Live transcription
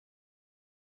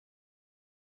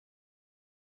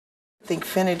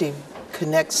Thinkfinity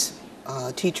connects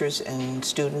teachers and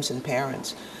students and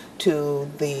parents to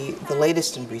the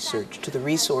latest in research, to the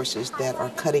resources that are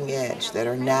cutting edge, that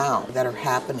are now, that are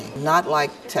happening. Not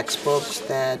like textbooks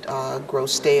that grow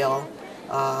stale,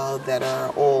 that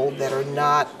are old, that are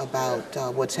not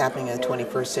about what's happening in the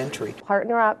 21st century.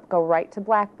 Partner up, go right to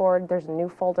Blackboard. There's a new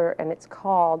folder, and it's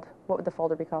called, what would the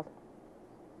folder be called?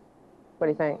 What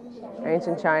do you think?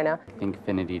 Ancient China.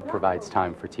 Thinkfinity provides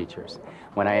time for teachers.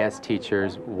 When I ask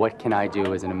teachers, what can I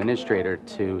do as an administrator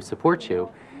to support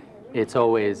you, it's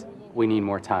always, we need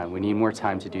more time. We need more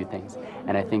time to do things.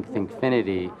 And I think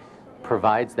Thinkfinity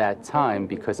provides that time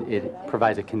because it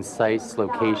provides a concise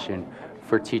location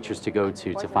for teachers to go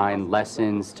to find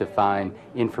lessons, to find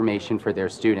information for their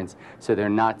students, so they're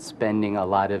not spending a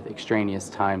lot of extraneous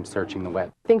time searching the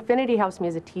web. Thinkfinity helps me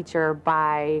as a teacher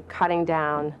by cutting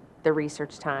down the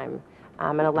research time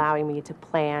and allowing me to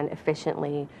plan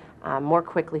efficiently, more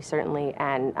quickly certainly,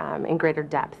 and in greater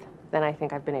depth than I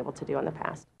think I've been able to do in the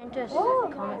past.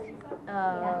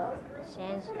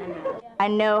 I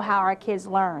know how our kids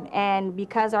learn, and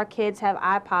because our kids have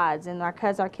iPods, and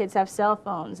because our kids have cell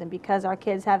phones, and because our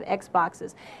kids have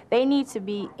Xboxes, they need to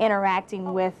be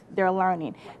interacting with their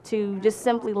learning. To just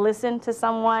simply listen to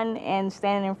someone and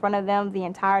standing in front of them the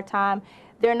entire time,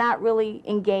 they're not really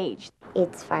engaged.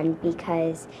 It's fun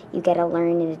because you get to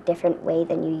learn in a different way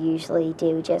than you usually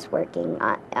do just working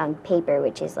on paper,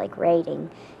 which is like writing,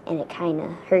 and it kind of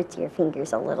hurts your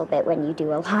fingers a little bit when you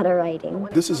do a lot of writing.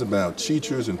 This is about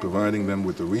teachers and providing them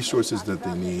with the resources that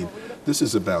they need. This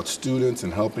is about students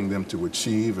and helping them to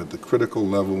achieve at the critical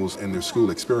levels in their school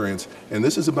experience. And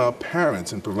this is about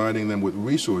parents and providing them with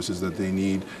resources that they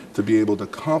need to be able to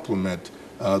complement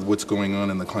what's going on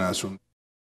in the classroom.